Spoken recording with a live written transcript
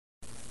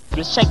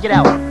Just check it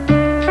out.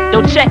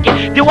 Yo, check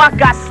it. Yo, I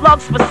got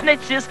slugs for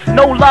snitches,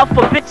 no love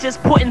for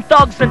bitches, putting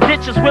thugs in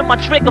ditches when my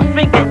trigger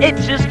finger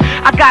itches.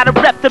 I got a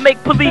rep to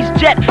make police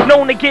jet,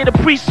 known to get a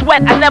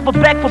pre-sweat. I never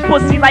beg for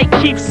pussy like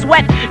Keith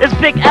Sweat. It's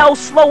Big L,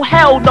 slow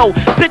hell no.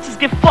 Bitches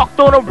get fucked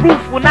on a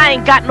roof when I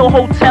ain't got no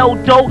hotel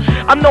dough.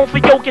 I'm known for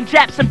yoking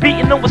Japs and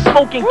beating them with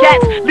smoking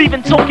cats,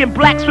 leaving token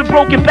blacks with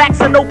broken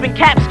backs and open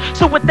caps.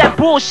 So with that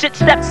bullshit,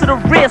 step to the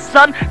rear,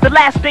 son. The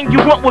last thing you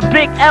want with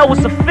Big L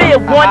is a fair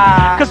one.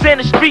 Cause in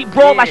the street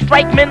brawl, I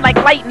strike men like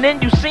lightning.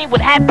 You seen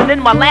what happened in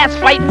my last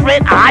fight,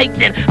 friend? I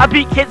then I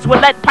beat kids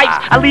with lead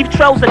pipes. I leave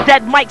trails of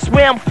dead mics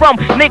where I'm from.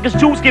 Niggas,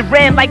 Jews get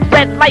ran like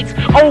red lights.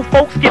 Old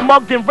folks get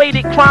mugged and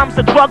raided. Crimes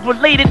are drug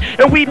related,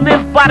 and we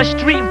live by the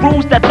street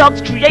rules that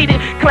thugs created.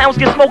 Clowns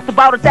get smoked,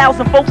 about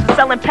 1,000 folks are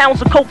selling pounds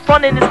of coke,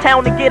 front in this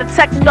town to get a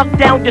text stuck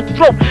down your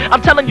throat.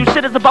 I'm telling you,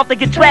 shit is about to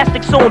get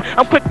drastic soon.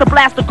 I'm quick to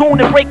blast a goon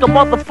and break a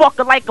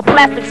motherfucker like a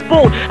plastic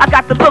spoon. I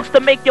got the looks to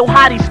make your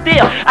hottie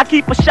stare. I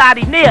keep a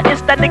shotty near.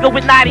 It's that nigga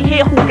with naughty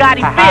hair who got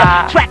him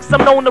fear. Tracks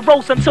I'm known to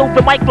roast until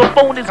the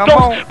microphone is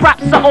ghost.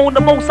 Props I own the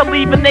most. I'm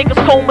leaving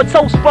niggas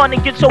comatose. Run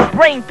and get your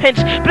brain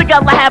pinched. Big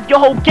L, I have your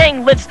whole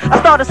gang lynched. I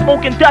started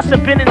smoking dust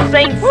and been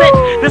insane since.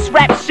 This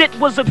rap shit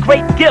was a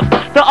great gift.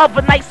 The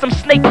other night some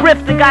snake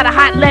riffed and got a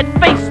hot lead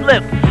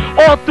facelift.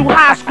 All through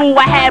high school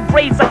I had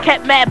braids, I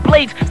kept mad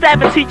blades.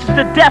 Stabbing teachers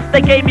to death,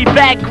 they gave me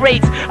bad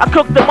grades. I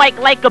cooked the mic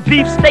like a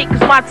beef steak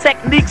cause my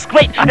technique's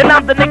great. And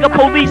I'm the nigga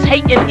police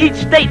hate in each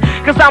state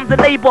cause I'm the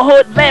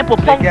neighborhood lamper.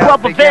 Punk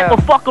brother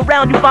vamper, fuck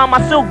around you find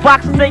my silk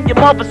boxes in your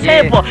mother's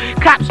hamper.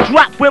 Cops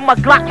drop when my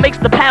Glock makes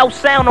the pow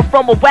sound. I'm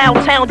from a wild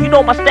town, you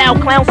know my style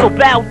clown, so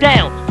bow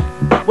down.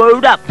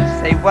 Word up.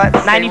 Say what?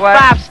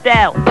 95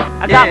 style.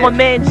 I got my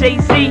man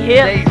Jay-Z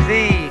here.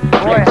 Jay-Z.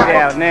 Check it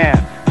out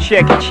now.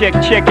 Check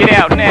it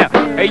out now.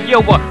 Hey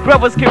yo,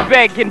 brothers can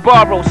beg and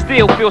borrow,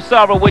 still feel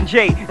sorrow when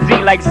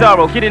Jay-Z like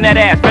Zorro. Get in that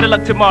ass, better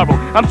luck tomorrow.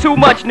 I'm too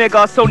much,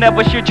 nigga, so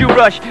never should you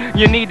rush.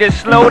 You need to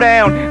slow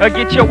down or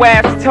get your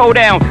ass towed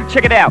down.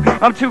 Check it out,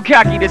 I'm too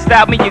cocky to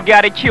stop me, you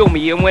gotta kill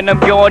me. And when I'm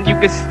gone, you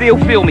can still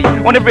feel me.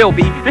 On the real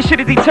beat, this shit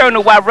is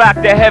eternal, I rock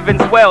the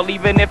heavens well.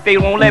 Even if they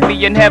won't let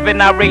me in heaven,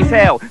 I raise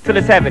hell till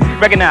it's heaven.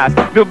 Recognize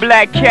the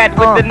black cat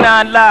with the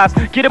 9 lives.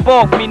 Get up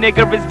off me,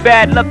 nigga, it's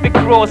bad luck to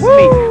cross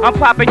me. I'm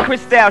popping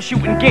crystal,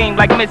 shooting game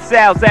like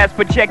missiles, as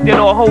projected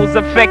or hoes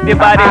affected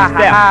by this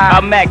style.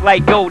 I'm act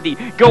like Goldie,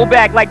 go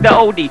back like the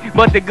oldie,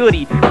 but the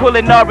goodie,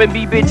 pulling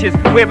R&B bitches,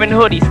 wearing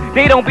hoodies.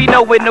 They don't be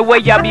knowing the way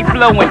I be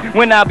flowing.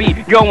 When I be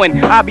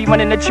going, I be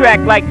running the track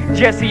like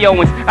Jesse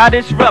Owens. I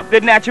disrupt the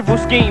natural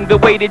scheme, the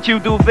way that you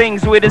do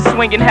things with a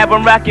swing and have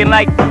them rocking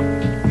like.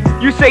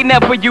 You say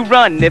never you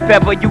run, if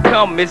ever you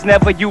come, it's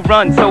never you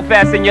run. So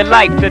fast in your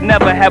life to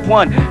never have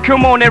one.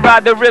 Come on and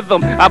ride the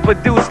rhythm, I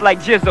produce like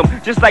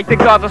Jism. Just like the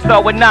gods, I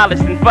start with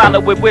knowledge and follow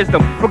with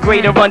wisdom. For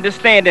greater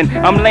understanding,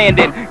 I'm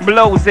landing,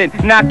 blows in,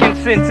 knocking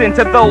sense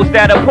into those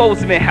that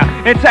oppose me.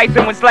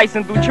 Enticing when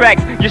slicing through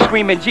tracks, you're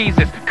screaming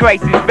Jesus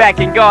Christ is back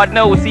and God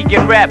knows he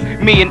can rap.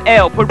 Me and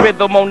L put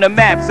rhythm on the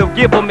map, so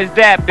give him his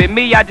dap. And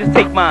me, I just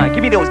take mine,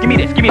 give me those, give me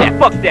this, give me that,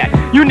 fuck that.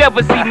 You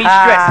never see me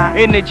stress,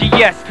 energy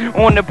yes,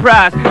 on the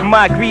prize.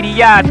 My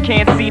greedy eyes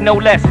can't see no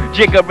less.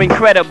 Jigger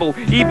incredible,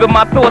 even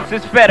my thoughts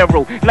is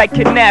federal. Like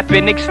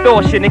kidnapping,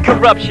 extortion, and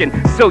corruption.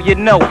 So you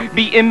know,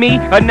 beating me,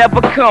 I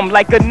never come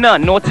like a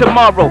nun or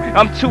tomorrow.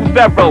 I'm too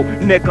thorough,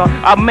 nigga.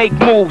 I make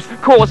moves,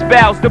 cause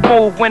bows to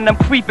move when I'm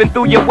creeping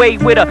through your way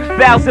with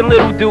 1,000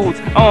 little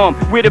dudes.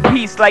 With a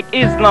piece like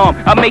Islam,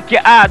 I make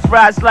your eyes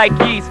rise like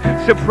yeast.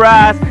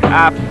 Surprise,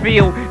 I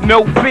feel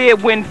no fear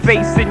when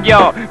facing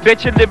y'all.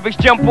 Bet your lyrics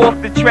jump off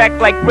the track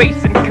like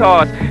racing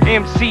cars.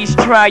 MCs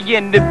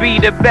trying to be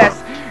the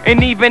best,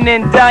 and even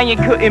in dying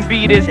couldn't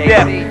be this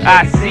death.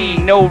 I see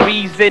no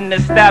reason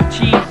to stop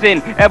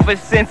cheesing ever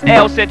since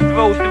L said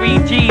throw 3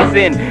 G's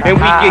in, and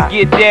we could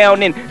get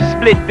down and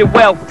split the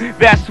wealth.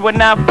 That's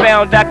when I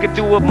found I could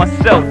do it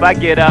myself. I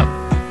get up.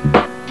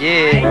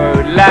 Yeah.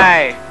 Word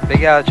lie.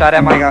 Big L, try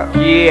that mic out.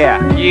 Yeah.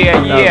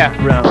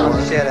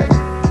 Share that.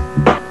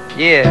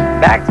 Yeah,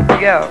 back to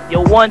Big L.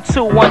 Yo, 1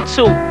 2 1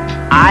 2.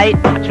 Alright,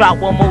 I drop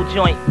one more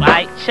joint.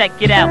 Alright, check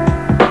it out.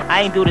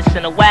 I ain't do this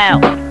in a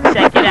while.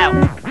 Check it out.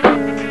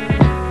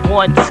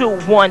 1 2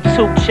 1 2.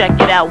 Check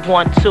it out.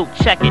 1 2.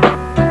 Check it.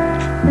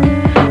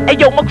 Hey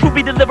yo, my crew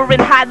be delivering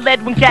hot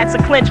lead when cats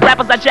are clenched.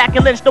 Rappers like Jack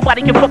and Lynch,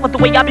 nobody can fuck with the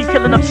way I be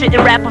killing up shit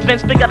in rap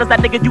events. Big L is that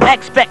nigga you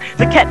expect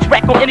to catch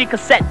wreck on any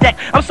cassette deck.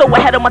 I'm so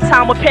ahead of my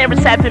time when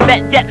parents haven't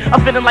met yet.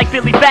 I'm feeling like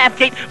Billy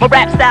Bathgate, my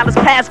rap style is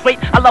past great.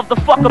 I love to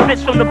fuck a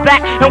bitch from the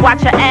back and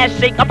watch her ass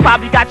shake. I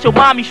probably got your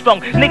mommy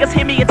strung. Niggas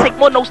hear me and take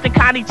more notes than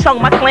Connie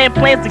Chung. My clan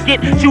plans to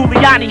get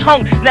Giuliani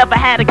hung. Never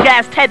had a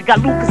gassed head, got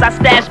loot cause I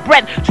stashed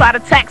bread. Try to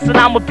tax and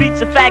I'ma beat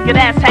your faggot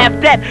ass half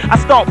dead. I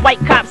start white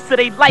cops till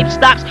they life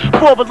stops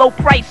for a low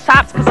price. ice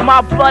hops, cause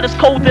my blood is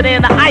colder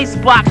than an ice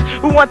box.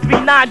 Who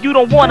 139, you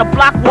don't want a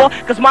block war,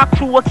 cause my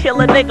crew will kill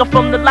a nigga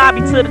from the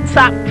lobby to the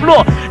top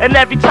floor. And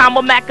every time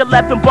I'm at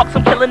 11 bucks,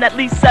 I'm killing at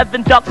least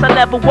 7 ducks. I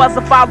never was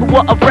a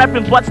follower of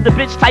Reverend Butts, the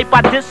bitch type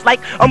I dislike.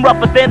 I'm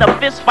rougher than a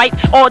fist fight.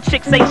 All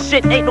chicks ain't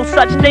shit, ain't no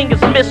such thing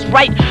as miss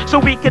right. So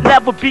we can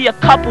never be a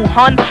couple,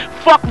 hun.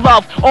 Fuck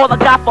love, all I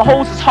got for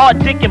hoes is hard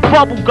dick and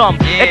bubble gum.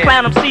 Yeah. And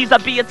clown MCs, I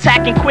be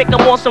attacking quick.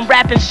 I'm on some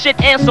rapping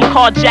shit and some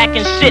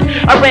carjacking shit.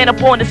 I ran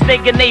up on this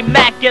nigga named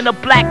Mac in a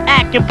black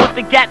act and put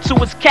the gat to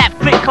his cap.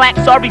 Click clack,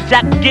 sorry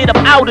Jack, get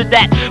him out of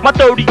that. My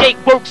 38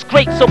 works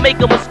great, so make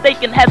a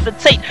mistake and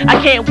hesitate. I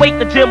can't wait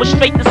to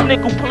demonstrate this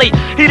nickel plate.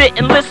 He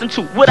didn't listen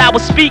to what I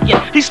was speaking.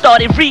 He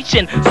started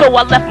reaching, so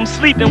I left him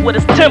sleeping with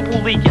his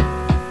temple leaking.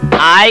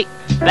 Alright,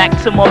 back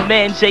to my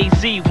man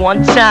Jay-Z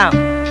one time.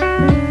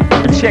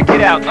 Check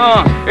it out,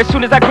 as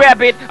soon as I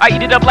grab it, I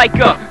eat it up like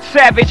a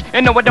savage.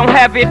 And no, I don't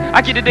have it,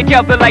 I get it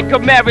together like a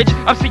marriage.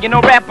 I'm seeing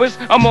no rappers,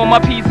 I'm on my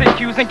P's and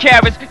Q's and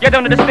carrots. Y'all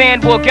don't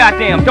understand, well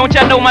goddamn, don't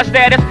y'all know my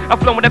status? I'm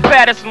flowing with the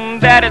fattest,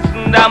 that is,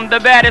 I'm the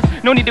baddest.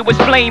 No need to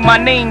explain my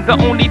name, the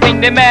only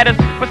thing that matters.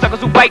 For suckers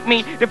who bite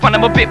me, they find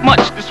I'm a bit much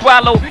to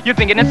swallow. You're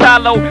thinking it's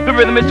hollow, the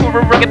rhythm is too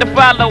rugged to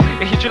follow.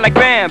 It hits you like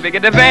bam, bigger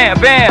the van,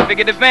 bam,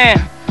 bigger the van.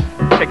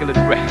 Take a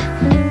little breath.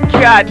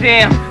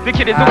 Goddamn, the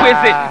kid is a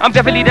wizard. I'm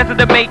definitely destined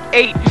to make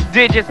 8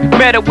 digits.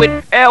 Matter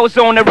with L's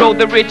on the road,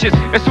 the riches.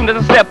 As soon as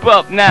I step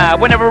up, nah,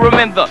 whenever I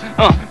remember,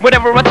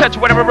 whatever I touch,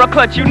 whatever I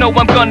clutch, you know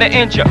I'm gonna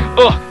injure.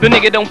 The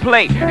nigga don't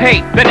play.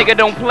 Hey, the nigga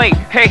don't play.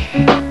 Hey,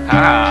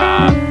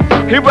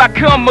 here I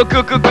come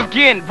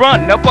again.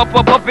 Run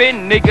up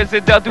in niggas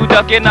and do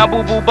ducking. I'm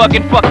boo boo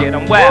bucking. Fuck it,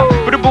 I'm wild.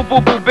 For the boo boo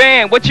boo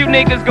band, what you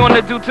niggas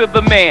gonna do to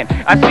the man?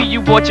 I see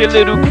you bought your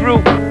little crew,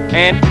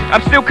 and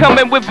I'm still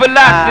coming with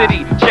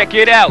velocity. Check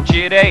it out,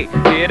 Jitty,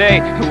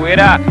 who it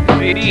up,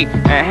 city,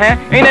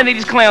 Ain't none of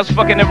these clowns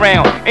fucking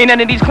around. Ain't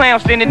none of these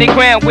clowns standing their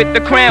ground with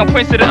the crown.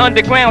 Prince of the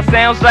underground,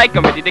 sounds like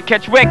I'm ready to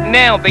catch wreck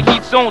now. The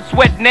heat's on,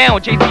 sweat now.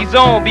 JC's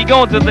on, be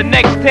going to the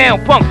next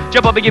town. Punk,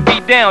 jump up and get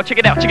beat down. Check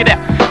it out, check it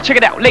out, check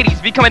it out.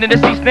 Ladies, be coming in the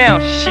seats now.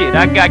 Shit,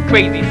 I got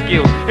crazy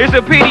skills. It's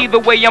a pity the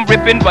way I'm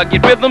ripping,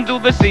 rugged rhythm through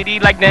the city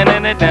like na na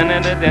na na na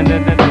na na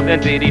na.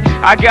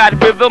 I got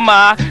rhythm,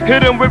 I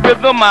hit 'em with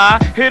rhythm, I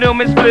hit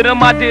 'em and split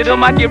 'em, I did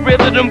 'em, I get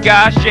rid of them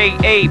guys.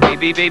 J.A.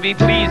 baby, baby,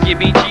 please give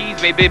me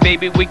cheese, baby,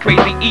 baby, with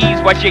crazy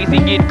ease. Why Jay-Z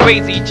get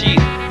crazy cheese?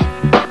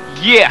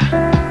 Yeah.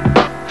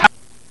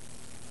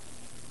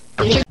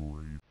 Great.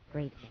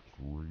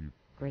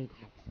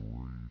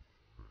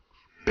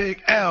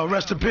 Big L,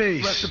 rest in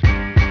peace.